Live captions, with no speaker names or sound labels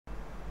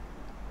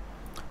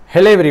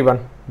Hello everyone,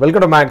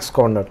 welcome to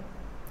mathscorner.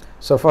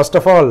 So first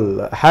of all,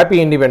 happy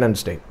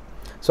Independence Day.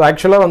 So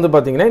actually வந்து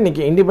பாத்தீங்கன்னா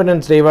இன்னைக்கு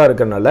Independence Day வா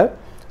இருக்கறனால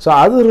so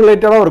அது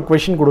ரிலேட்டடா ஒரு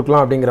क्वेश्चन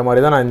கொடுக்கலாம் அப்படிங்கற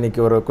மாதிரி தான் நான்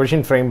இன்னைக்கு ஒரு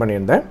क्वेश्चन ஃப்ரேம்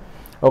பண்ணியிருந்தேன்.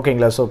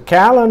 ஓகேங்களா? So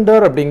calendar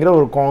அப்படிங்கற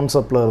ஒரு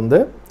கான்செப்ட்ல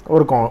இருந்து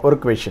ஒரு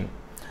क्वेश्चन.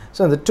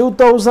 So இந்த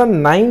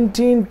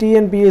 2019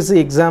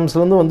 TNPSC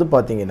எக்ஸாம்ஸ்ல வந்து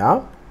பாத்தீங்கன்னா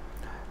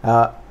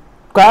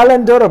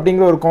calendar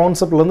அப்படிங்கற ஒரு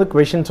கான்செப்ட்ல இருந்து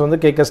क्वेश्चंस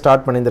வந்து கேட்க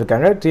ஸ்டார்ட்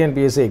பண்ணியிருக்காங்க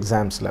TNPSC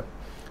எக்ஸாம்ஸ்ல.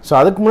 So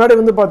அதுக்கு முன்னாடி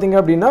வந்து பாத்தீங்க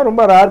அப்படினா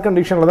ரொம்ப ரேர்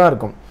கண்டிஷன்ல தான்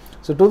இருக்கும்.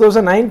 So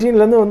 2019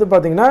 ல இருந்து வந்து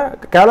பாத்தீங்கன்னா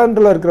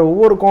கேலண்டர்ல இருக்கிற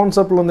ஒவ்வொரு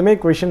கான்செப்ட்ல இருந்துமே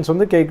क्वेश्चंस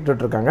வந்து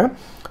கேட்டுட்டு இருக்காங்க.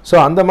 So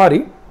அந்த மாதிரி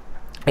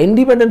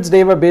இண்டிபெண்டன்ஸ்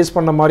டேவை பேஸ்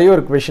பண்ண மாதிரி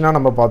ஒரு क्वेश्चना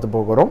நம்ம பார்த்து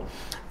போறோம்.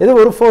 இது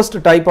ஒரு ஃபர்ஸ்ட்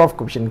டைப் ஆஃப்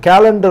क्वेश्चन.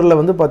 கேலண்டர்ல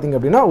வந்து பாத்தீங்க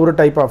அப்படினா ஒரு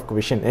டைப் ஆஃப்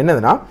क्वेश्चन.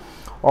 என்னதுன்னா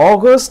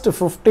ஆகஸ்ட்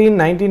 15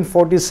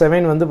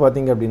 1947 வந்து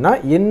பாத்தீங்க அப்படினா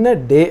என்ன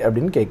டே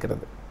அப்படினு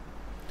கேக்குறது.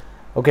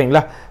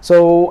 ஓகேங்களா? ஸோ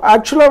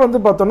ஆக்சுவலாக வந்து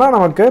பார்த்தோம்னா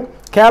நமக்கு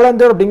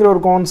கேலண்டர் அப்படிங்கிற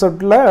ஒரு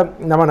கான்செப்டில்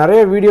நம்ம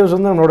நிறைய வீடியோஸ்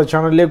வந்து நம்மளோட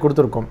சேனல்லே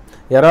கொடுத்துருக்கோம்.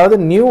 யாராவது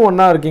நியூ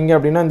ஒன்றா இருக்கீங்க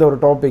அப்படின்னா இந்த ஒரு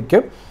டாப்பிக்கு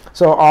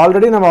ஸோ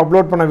ஆல்ரெடி நம்ம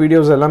அப்லோட் பண்ண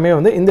வீடியோஸ் எல்லாமே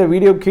வந்து இந்த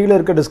வீடியோ கீழே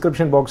இருக்க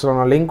டிஸ்கிரிப்ஷன் பாக்ஸில்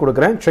நான் லிங்க்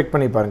கொடுக்குறேன், செக்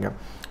பண்ணி பாருங்கள்.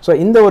 ஸோ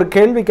இந்த ஒரு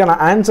கேள்விக்கான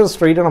ஆன்சர்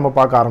ஸ்ட்ரெயிட்டாக நம்ம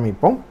பார்க்க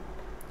ஆரம்பிப்போம்.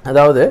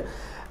 அதாவது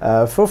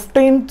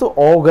 15th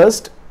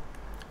ஆகஸ்ட்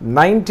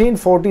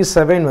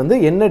 1947 வந்து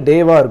என்ன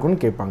டேவாக இருக்குன்னு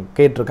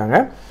கேட்டிருக்காங்க.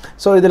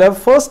 ஸோ இதில்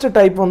ஃபர்ஸ்ட்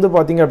டைப் வந்து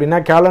பார்த்திங்க அப்படின்னா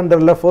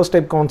கேலண்டரில் ஃபர்ஸ்ட்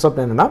டைப் கான்செப்ட்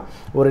என்னென்னா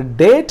ஒரு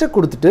டேட்டை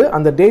கொடுத்துட்டு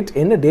அந்த டேட்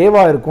என்ன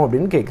டேவாக இருக்கும்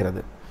அப்படின்னு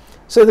கேட்குறது.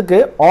 ஸோ இதுக்கு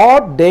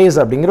ஆட் டேஸ்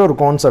அப்படிங்கிற ஒரு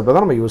கான்செப்டை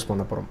தான் நம்ம யூஸ்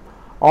பண்ண போகிறோம்.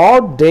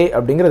 ஆட் டே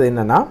அப்படிங்கிறது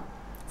என்னென்னா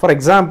ஃபார்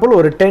எக்ஸாம்பிள்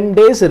ஒரு 10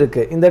 டேஸ்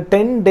இருக்குது. இந்த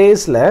 10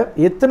 டேஸில்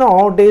எத்தனை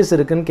ஆட் டேஸ்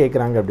இருக்குதுன்னு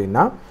கேட்குறாங்க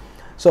அப்படின்னா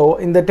ஸோ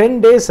இந்த 10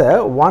 டேஸை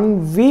 1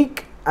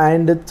 வீக்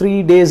அண்ட் 3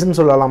 டேஸ்ன்னு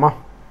சொல்லலாமா?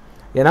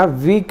 ஏன்னா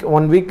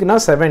ஒன் வீக்னா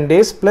 7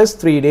 டேஸ் ப்ளஸ்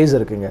 3 டேஸ்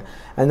இருக்குங்க.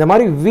 இந்த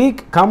மாதிரி வீக்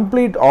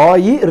கம்ப்ளீட்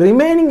ஆகி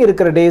ரிமைனிங்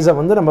இருக்கிற டேஸை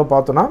வந்து நம்ம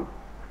பார்த்தோன்னா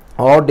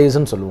ஆட்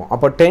டேஸ்ன்னு சொல்லுவோம்.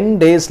 அப்போ 10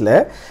 டேஸில்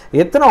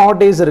எத்தனை ஆட்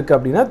டேஸ் இருக்குது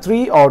அப்படின்னா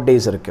 3 ஆட்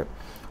டேஸ் இருக்குது.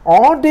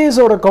 ஆட்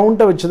டேஸோட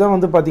கவுண்ட்டை வச்சு தான்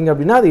வந்து பார்த்திங்க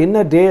அப்படின்னா அது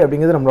என்ன டே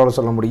அப்படிங்கிறது நம்மளால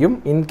சொல்ல முடியும்.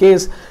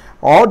 இன்கேஸ்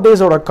ஆட்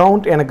டேஸோட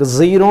கவுண்ட் எனக்கு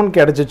 0ன்னு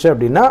கிடச்சிச்சு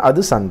அப்படின்னா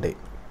அது சண்டே.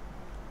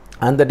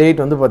 அந்த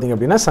டேட் வந்து பார்த்திங்க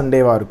அப்படின்னா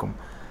சண்டேவாக இருக்கும்.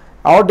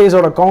 ஆட்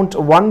டேஸோட கவுண்ட்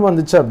 1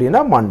 வந்துச்சு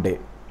அப்படின்னா மண்டே.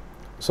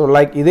 ஸோ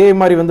லைக் இதே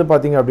மாதிரி வந்து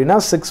பார்த்திங்க அப்படின்னா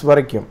 6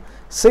 வரைக்கும்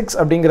 6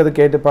 அப்படிங்கிறது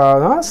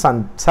கேட்டுப்பாங்க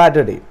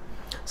சாட்டர்டே.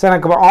 ஸோ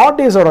எனக்கு ஆட்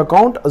டேஸோட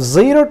கவுண்ட்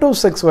 0 to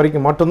 6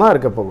 வரைக்கும் மட்டும்தான்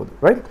இருக்க போகுது,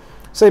 ரைட்?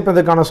 ஸோ இப்போ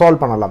இதுக்கான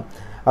சால்வ் பண்ணலாம்.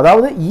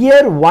 அதாவது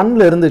year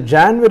 1லேருந்து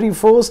January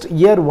 1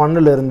 year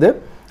 1லேருந்து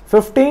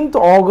 15th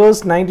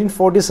August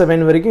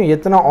 1947 வரைக்கும்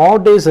எத்தனை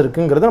ஆட் டேஸ்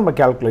இருக்குங்கிறத நம்ம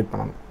கால்குலேட்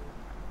பண்ணணும்.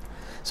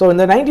 ஸோ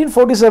இந்த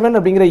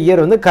 1947 அப்படிங்கிற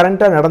இயர் வந்து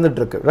கரண்ட்டாக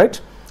நடந்துகிட்ருக்கு, ரைட்?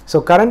 ஸோ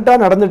கரண்ட்டாக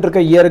நடந்துட்டு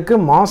இருக்க இயருக்கு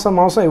மாதம்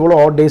எவ்வளோ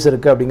ஆட் டேஸ்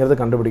இருக்குது அப்படிங்கிறத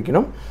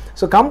கண்டுபிடிக்கணும்.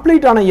 ஸோ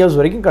கம்ப்ளீட்டான இயர்ஸ்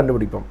வரைக்கும்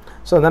கண்டுபிடிப்போம்.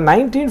 ஸோ இந்த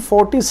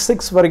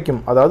 1946 வரைக்கும்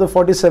அதாவது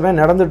 47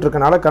 நடந்துட்டு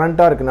இருக்கனால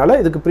கரண்ட்டாக இருக்கனால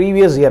இதுக்கு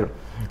ப்ரீவியஸ் இயர்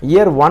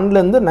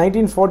 1லேருந்து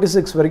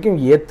 1946 வரைக்கும்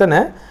எத்தனை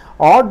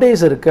ஆட்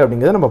டேஸ் இருக்குது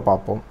அப்படிங்கிறத நம்ம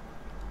பார்ப்போம்.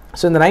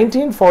 ஸோ இந்த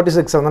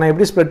 1946 வந்து நான்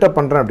எப்படி ஸ்ப்ளிட் அப்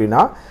பண்ணுறேன்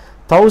அப்படின்னா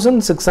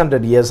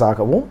 1600 இயர்ஸ்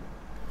ஆகவும்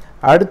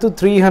அடுத்து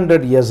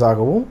 300 இயர்ஸ்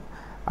ஆகவும்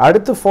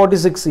அடுத்து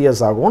 46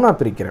 இயர்ஸ் ஆகவும் நான்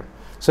பிரிக்கிறேன்.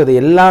 ஸோ இது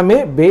எல்லாமே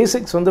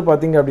பேசிக்ஸ் வந்து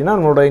பார்த்திங்க அப்படின்னா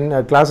நம்மளோட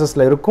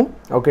கிளாஸஸில் இருக்கும்.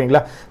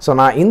 ஓகேங்களா? ஸோ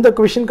நான் இந்த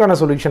கொஷினுக்கான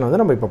சொல்யூஷன் வந்து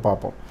நம்ம இப்போ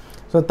பார்ப்போம்.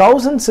 ஸோ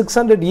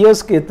 1600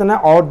 இயர்ஸ்க்கு எத்தனை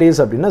ஆட் டேஸ்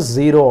அப்படின்னா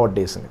 0 ஆட்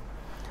டேஸுங்க.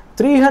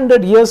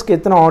 300 இயர்ஸ்க்கு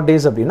எத்தனை ஆட்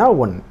டேஸ் அப்படின்னா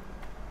 1.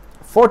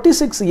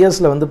 46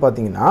 இயர்ஸில் வந்து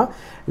பார்த்திங்கன்னா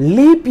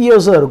லீப்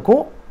இயர்ஸும்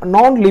இருக்கும்,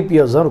 நான் லீப்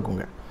இயர்ஸும்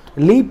இருக்குங்க.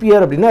 லீப்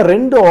இயர் அப்படின்னா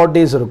 2 ஆட்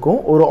டேஸ் இருக்கும்,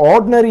 ஒரு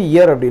ஆர்டினரி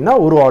இயர் அப்படின்னா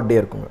ஒரு ஆட் டே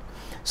இருக்குங்க.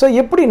 ஸோ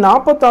எப்படி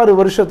 46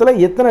 வருஷத்தில்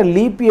எத்தனை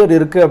லீப் இயர்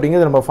இருக்குது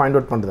அப்படிங்கிறத நம்ம ஃபைண்ட்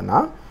அவுட்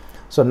பண்ணுறதுன்னா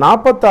ஸோ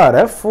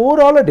 46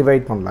 4ஆல்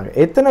டிவைட் பண்ணலாங்க.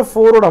 எத்தனை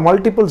 4ஓட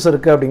மல்டிபிள்ஸ்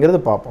இருக்குது அப்படிங்கிறது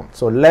பார்ப்போம்.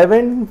 ஸோ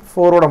 11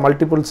 4ஓட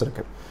மல்டிபிள்ஸ்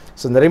இருக்குது.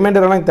 ஸோ இந்த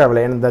ரிமைண்டர்லாம்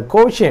தேவையில்லை. இந்த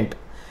கோஷியன்ட்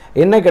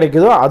என்ன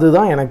கிடைக்குதோ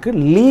அதுதான் எனக்கு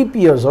லீப்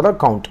இயர்ஸோட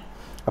கவுண்ட்.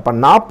 அப்போ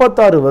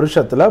 46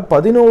 வருஷத்தில்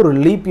 11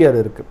 லீப் இயர்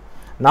இருக்குது.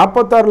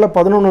 46ல்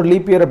 11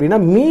 லீப் இயர்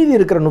அப்படின்னா மீதி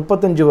இருக்கிற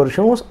 35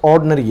 வருஷம்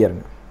ஆர்டினரி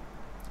இயருங்க.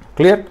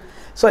 கிளியர்?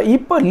 ஸோ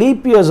இப்போ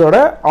லீப் இயர்ஸோட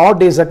ஆட்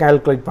டேஸை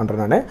கால்குலேட்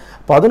பண்ணுறேன் நான்.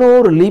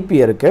 11 லீப்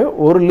இயருக்கு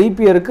ஒரு லீப்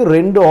இயருக்கு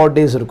 2 ஆட்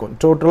டேஸ் இருக்கும்.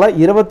 டோட்டலாக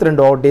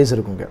 22 ஆட் டேஸ்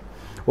இருக்குங்க.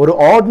 ஒரு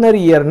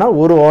ஆர்டினரி இயர்னால்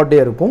ஒரு ஆட் டே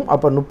இருக்கும்.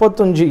 அப்போ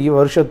 35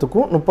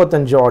 வருஷத்துக்கும்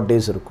 35 ஆட்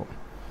டேஸ் இருக்கும்,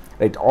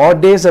 ரைட்?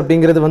 ஆட் டேஸ்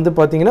அப்படிங்கிறது வந்து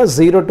பார்த்தீங்கன்னா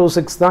 0 to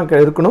 6 தான்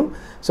இருக்கணும்.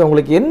 ஸோ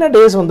உங்களுக்கு என்ன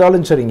டேஸ்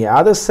வந்தாலும் சரிங்க,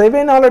 அதை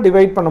 7ஆல்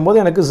டிவைட்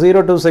பண்ணும்போது எனக்கு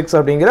 0 to 6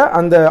 அப்படிங்கிற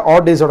அந்த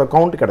ஆட் டேஸோட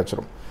கவுண்ட்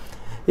கிடச்சிரும்.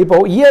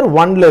 இப்போது இயர்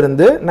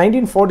 1லேருந்து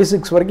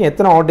 1946 வரைக்கும்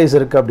எத்தனை ஆட் டேஸ்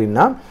இருக்குது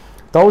அப்படின்னா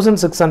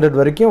 1600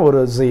 வரைக்கும் ஒரு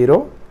 0,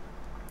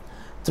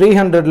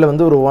 300ல்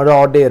வந்து ஒரு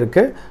ஆட் டே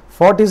இருக்குது.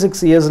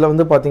 46 இயர்ஸில்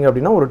வந்து பார்த்திங்க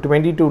அப்படின்னா ஒரு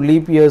 22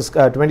 லீப் இயர்ஸ்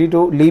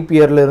 22 லீப்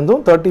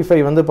இயர்லேருந்தும்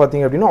 35 வந்து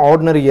பார்த்திங்க அப்படின்னா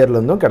ஆர்டினரி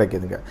இயர்லேருந்தும்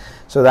கிடைக்குதுங்க.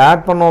 ஸோ இதை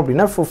ஆட் பண்ணோம்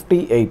அப்படின்னா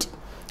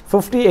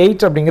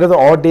 58 அப்படிங்கிறது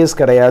ஆட் டேஸ்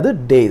கிடையாது,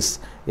 டேஸ்.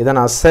 இதை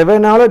நான்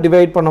 7ஆல்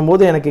டிவைட்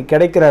பண்ணும்போது எனக்கு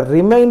கிடைக்கிற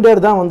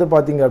ரிமைண்டர் தான் வந்து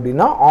பார்த்திங்க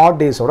அப்படின்னா ஆட்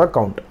டேஸோட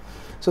கவுண்ட்.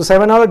 ஸோ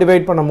 7ஆல்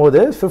டிவைட் பண்ணும்போது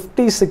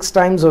 56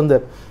 டைம்ஸ் வந்து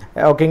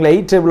ஓகேங்களா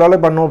 8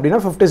 டேபிளால் பண்ணோம் அப்படின்னா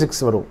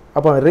 56 வரும்.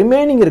 அப்போ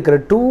ரிமைனிங் இருக்கிற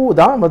 2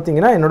 தான்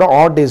பார்த்தீங்கன்னா என்னோட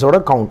ஆட் டேஸோட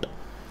கவுண்ட்.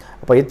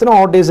 அப்போ எத்தனை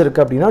ஆட் டேஸ்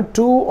இருக்குது அப்படின்னா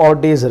 2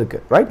 ஆட் டேஸ்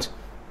இருக்குது, ரைட்?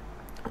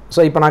 ஸோ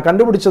இப்போ நான்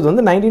கண்டுபிடிச்சது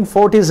வந்து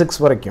 1946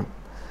 வரைக்கும்.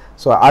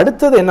 ஸோ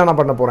அடுத்தது என்ன நான்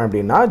பண்ண போகிறேன்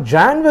அப்படின்னா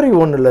ஜான்வரி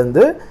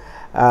 1லேருந்து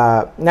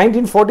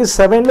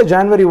 1947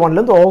 ஜான்வரி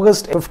 1லேருந்து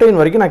ஆகஸ்ட் 15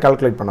 வரைக்கும் நான்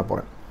கால்குலேட் பண்ண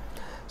போகிறேன்.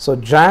 ஸோ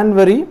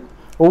ஜான்வரி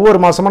ஒவ்வொரு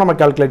மாதமாக நம்ம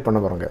கால்குலேட் பண்ண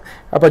போகிறோங்க.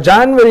 அப்போ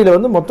ஜான்வரியில்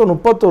வந்து மொத்தம்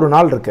 31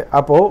 நாள் இருக்குது.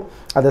 அப்போது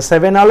அதை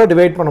 7ஆல்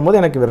டிவைட் பண்ணும்போது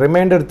எனக்கு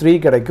ரிமைண்டர் 3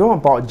 கிடைக்கும்.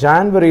 அப்போ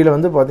ஜான்வரியில்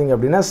வந்து பார்த்திங்க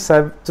அப்படின்னா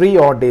 3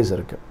 ஆட் டேஸ்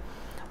இருக்குது.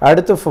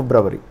 அடுத்து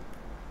பிப்ரவரி.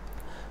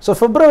 ஸோ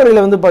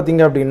பிப்ரவரியில் வந்து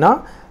பார்த்திங்க அப்படின்னா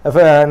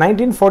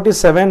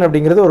 1947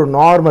 அப்படிங்கிறது ஒரு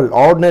நார்மல்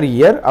ஆர்டினரி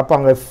இயர். அப்போ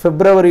அங்கே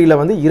பிப்ரவரியில்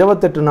வந்து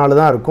 28 நாள்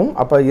தான் இருக்கும்.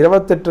 அப்போ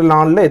 28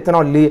 நாளில் எத்தனை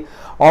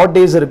ஆட்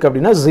டேஸ் இருக்குது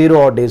அப்படின்னா 0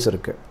 ஆட் டேஸ்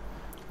இருக்குது.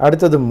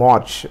 அடுத்தது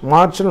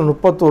மார்ச்சில்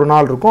 31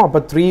 நாள் இருக்கும். அப்போ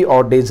 3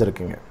 ஆட் டேஸ்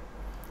இருக்குங்க,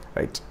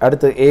 ரைட்?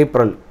 அடுத்து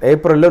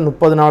ஏப்ரலில்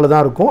 30 நாள்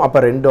தான் இருக்கும். அப்போ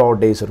 2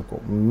 ஆட் டேஸ்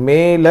இருக்கும்.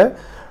 மேல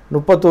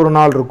 31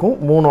 நாள் இருக்கும்,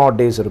 3 ஆட்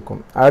டேஸ்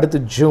இருக்கும். அடுத்து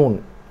ஜூன்.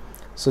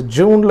 ஸோ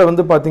ஜூனில்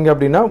வந்து பார்த்திங்க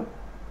அப்படின்னா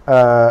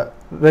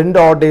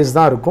 2 ஆட் டேஸ்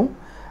தான் இருக்கும்.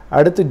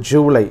 அடுத்து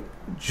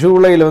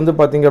ஜூலையில் வந்து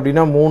பார்த்திங்க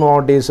அப்படின்னா 3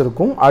 ஆட் டேஸ்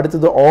இருக்கும்.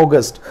 அடுத்தது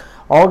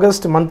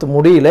ஆகஸ்ட் மந்த்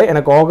முடியல,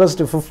 எனக்கு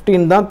ஆகஸ்ட்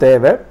 15 தான்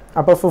தேவை.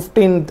 அப்போ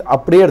 15th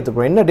அப்படியே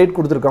எடுத்துக்கலாம். என்ன டேட்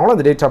கொடுத்துருக்காங்களோ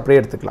அந்த டேட் அப்படியே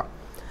எடுத்துக்கலாம்.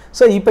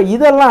 ஸோ இப்போ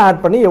இதெல்லாம்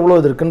ஆட் பண்ணி எவ்வளோ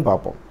இருக்குன்னு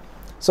பார்ப்போம்.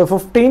 ஸோ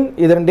 15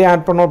 இது ரெண்டையும்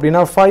ஆட் பண்ணோம்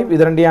அப்படின்னா 5,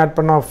 இது ரெண்டையும் ஆட்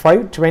பண்ணால்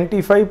 5,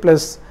 25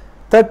 +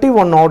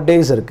 31 ஆட்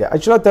டேஸ் இருக்குது.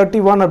 ஆக்சுவலாக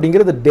 31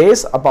 அப்படிங்கிறது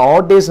டேஸ். அப்போ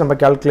ஆட் டேஸ் நம்ம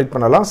கால்குலேட்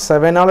பண்ணலாம்.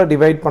 7ஆல்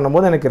டிவைட்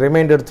பண்ணும்போது எனக்கு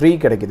ரிமைண்டர் 3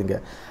 கிடைக்குதுங்க.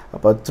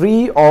 அப்போ 3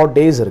 ஆட்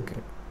டேஸ்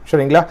இருக்குது,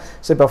 சரிங்களா?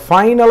 ஸோ இப்போ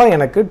ஃபைனலாக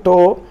எனக்கு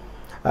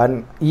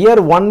இயர்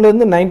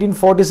 1லேருந்து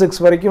 1946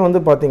 வரைக்கும் வந்து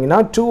பார்த்தீங்கன்னா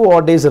 2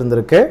 ஆட் டேஸ்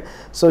இருந்திருக்கு.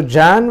 ஸோ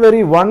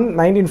ஜான்வரி 1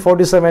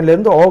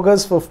 1947லேருந்து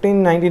ஆகஸ்ட்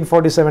 15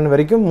 1947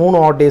 வரைக்கும்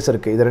 3 ஆட் டேஸ்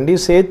இருக்குது. இது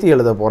ரெண்டையும் சேர்த்து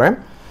எழுத போகிறேன்.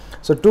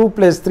 So 2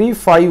 + 3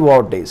 5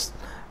 odd days.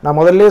 நான்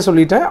முதல்ல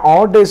சொல்லிட்டேன்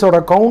ஆட் டேஸோட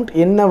கவுண்ட்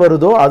என்ன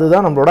வருதோ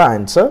அதுதான் நம்மளோட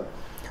ஆன்சர்.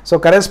 ஸோ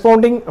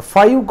கரஸ்பாண்டிங்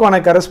 5க்கான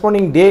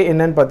கரஸ்பாண்டிங் டே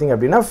என்னன்னு பார்த்தீங்க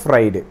அப்படின்னா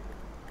ஃப்ரைடே.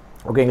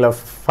 ஓகேங்களா?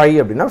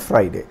 5 அப்படின்னா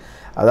ஃப்ரைடே.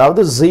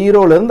 அதாவது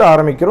 0லேருந்து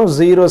ஆரம்பிக்கிறோம்.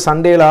 0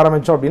 சண்டேயில்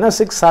ஆரம்பித்தோம் அப்படின்னா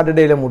 6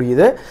 சாட்டர்டேயில்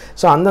முடியுது.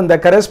 ஸோ அந்தந்த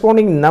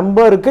கரஸ்பாண்டிங்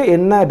நம்பருக்கு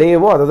என்ன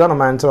டேவோ அதை தான்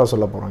நம்ம ஆன்சராக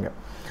சொல்ல போகிறோங்க.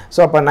 ஸோ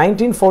அப்போ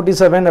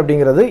 1947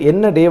 அப்படிங்கிறது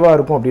என்ன டேவாக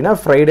இருக்கும் அப்படின்னா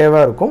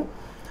ஃப்ரைடேவாக இருக்கும்.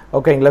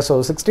 ஓகேங்களா? ஸோ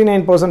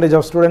 69%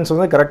 ஆஃப் ஸ்டூடெண்ட்ஸ்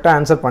வந்து கரெக்டாக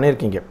ஆன்சர்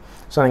பண்ணியிருக்கீங்க.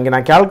 ஸோ இங்கே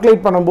நான்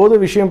கால்குலேட் பண்ணும்போது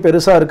விஷயம்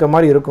பெருசாக இருக்க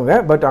மாதிரி இருக்குங்க.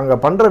 பட் அங்கே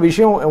பண்ணுற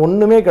விஷயம்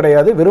ஒன்றுமே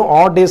கிடையாது, வெறும்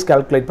ஆட் டேஸ்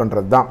கால்குலேட்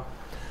பண்ணுறது தான்.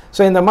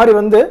 ஸோ இந்த மாதிரி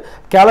வந்து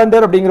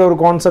கேலண்டர் அப்படிங்கிற ஒரு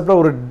கான்செப்டில்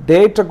ஒரு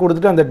டேட்டை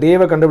கொடுத்துட்டு அந்த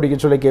டேவை கண்டுபிடிக்க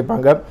சொல்லி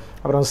கேட்பாங்க.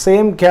 அப்புறம்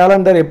சேம்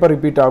கேலண்டர் எப்போ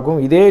ரிப்பீட் ஆகும்,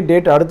 இதே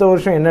டேட் அடுத்த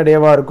வருஷம் என்ன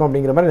டேவாக இருக்கும்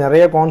அப்படிங்கிற மாதிரி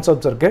நிறைய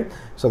கான்செப்ட்ஸ் இருக்குது.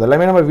 ஸோ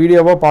அதெல்லாமே நம்ம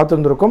வீடியோவாக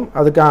பார்த்துருந்துருக்கோம்.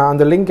 அதுக்கு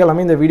அந்த லிங்க்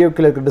எல்லாமே இந்த வீடியோ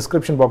கீழே இருக்க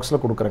டிஸ்கிரிப்ஷன்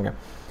பாக்ஸில் கொடுக்குறேங்க.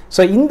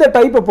 ஸோ இந்த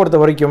டைப்பை பொறுத்த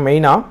வரைக்கும்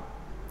மெயினாக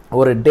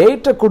ஒரு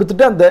டேட்டை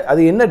கொடுத்துட்டு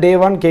அது என்ன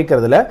டேவான்னு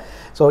கேட்குறதுல,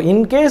 ஸோ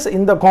இன்கேஸ்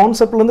இந்த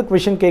கான்செப்ட்லேருந்து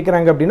கொஷின்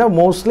கேட்குறாங்க அப்படின்னா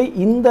மோஸ்ட்லி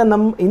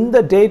இந்த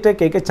டேட்டை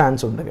கேட்க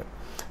சான்ஸ் உண்டுங்க.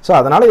 ஸோ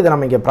அதனால் இதை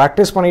நம்ம இங்கே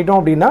ப்ராக்டிஸ் பண்ணிட்டோம்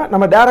அப்படின்னா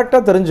நம்ம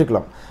டேரெக்டாக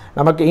தெரிஞ்சுக்கலாம்.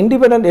 நமக்கு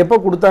இண்டிபெண்டன்ட் எப்போ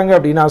கொடுத்தாங்க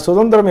அப்படின்னா,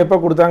 சுதந்திரம் எப்போ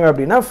கொடுத்தாங்க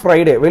அப்படின்னா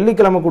ஃப்ரைடே,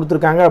 வெள்ளிக்கிழமை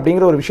கொடுத்துருக்காங்க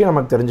அப்படிங்கிற ஒரு விஷயம்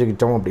நமக்கு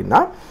தெரிஞ்சுக்கிட்டோம் அப்படின்னா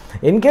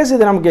இன்கேஸ்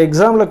இது நமக்கு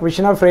எக்ஸாமில்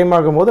கொஷினாக ஃப்ரேம்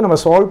ஆகும்போது நம்ம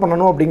சால்வ்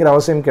பண்ணணும் அப்படிங்கிற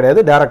அவசியம்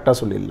கிடையாது, டேரெக்டாக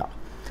சொல்லிடலாம்.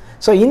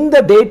 ஸோ இந்த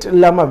டேட்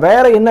இல்லாமல்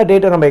வேறு என்ன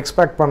டேட்டை நம்ம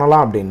எக்ஸ்பெக்ட்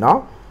பண்ணலாம் அப்படின்னா,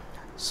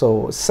 ஸோ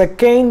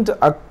 2nd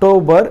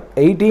October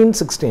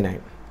 1869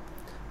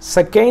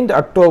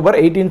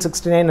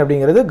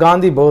 அப்படிங்கிறது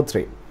காந்தி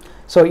பர்த்டே.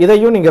 ஸோ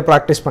இதையும் நீங்கள்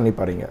ப்ராக்டிஸ் பண்ணி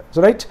பாருங்க. So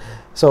right.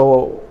 ஸோ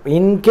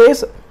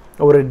இன்கேஸ்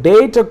ஒரு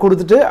டேட்டை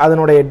கொடுத்துட்டு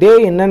அதனுடைய டே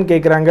என்னன்னு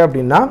கேட்குறாங்க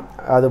அப்படின்னா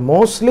அது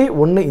மோஸ்ட்லி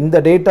ஒன்று இந்த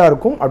டேட்டாக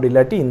இருக்கும், அப்படி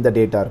இல்லாட்டி இந்த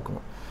டேட்டாக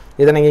இருக்கும்.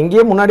 இதை நீங்கள்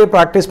எங்கேயே முன்னாடியே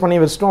ப்ராக்டிஸ் பண்ணி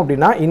வச்சிட்டோம்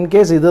அப்படின்னா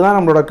இன்கேஸ் இதுதான்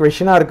நம்மளோட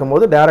கொஷினாக இருக்கும்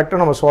போது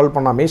டேரெக்டாக நம்ம சால்வ்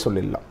பண்ணாமே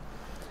சொல்லிடலாம்.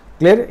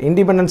 கிளியர்?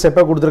 இண்டிபெண்டன்ஸ்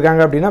எப்போ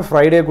கொடுத்துருக்காங்க அப்படின்னா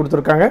ஃப்ரைடே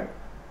கொடுத்துருக்காங்க.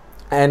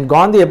 அண்ட்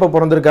காந்தி எப்போ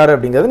பிறந்திருக்காரு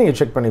அப்படிங்கிறத நீங்கள்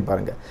செக் பண்ணி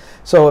பாருங்கள்.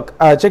 ஸோ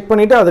செக்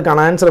பண்ணிவிட்டு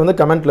அதுக்கான ஆன்சர் வந்து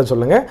கமெண்ட்டில்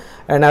சொல்லுங்கள்.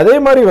 அண்ட் அதே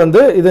மாதிரி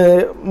வந்து இது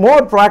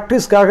மோர்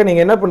ப்ராக்டிஸ்க்காக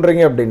நீங்கள் என்ன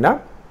பண்ணுறீங்க அப்படின்னா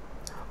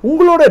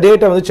உங்களோட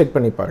டேட்டை வந்து செக்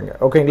பண்ணி பாருங்கள்.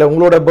 ஓகேங்களா?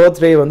 உங்களோட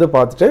பர்த்டே வந்து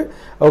பார்த்துட்டு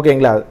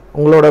ஓகேங்களா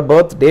உங்களோட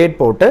பர்த் டேட்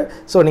போட்டு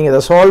ஸோ நீங்கள்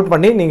இதை சால்வ்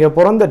பண்ணி நீங்கள்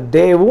பிறந்த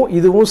டேவும்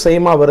இதுவும்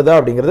சேமாக வருதா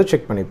அப்படிங்கிறத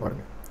செக் பண்ணி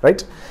பாருங்கள்.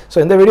 ரைட்? ஸோ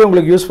இந்த வீடியோ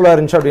உங்களுக்கு யூஸ்ஃபுல்லாக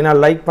இருந்துச்சு அப்படின்னா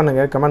லைக்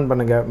பண்ணுங்கள், கமெண்ட்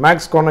பண்ணுங்கள்,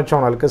 மேத்ஸ் கார்னர்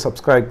சேனலுக்கு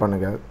சப்ஸ்கிரைப்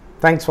பண்ணுங்கள்.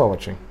 தேங்க்ஸ் ஃபார்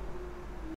வாட்சிங்.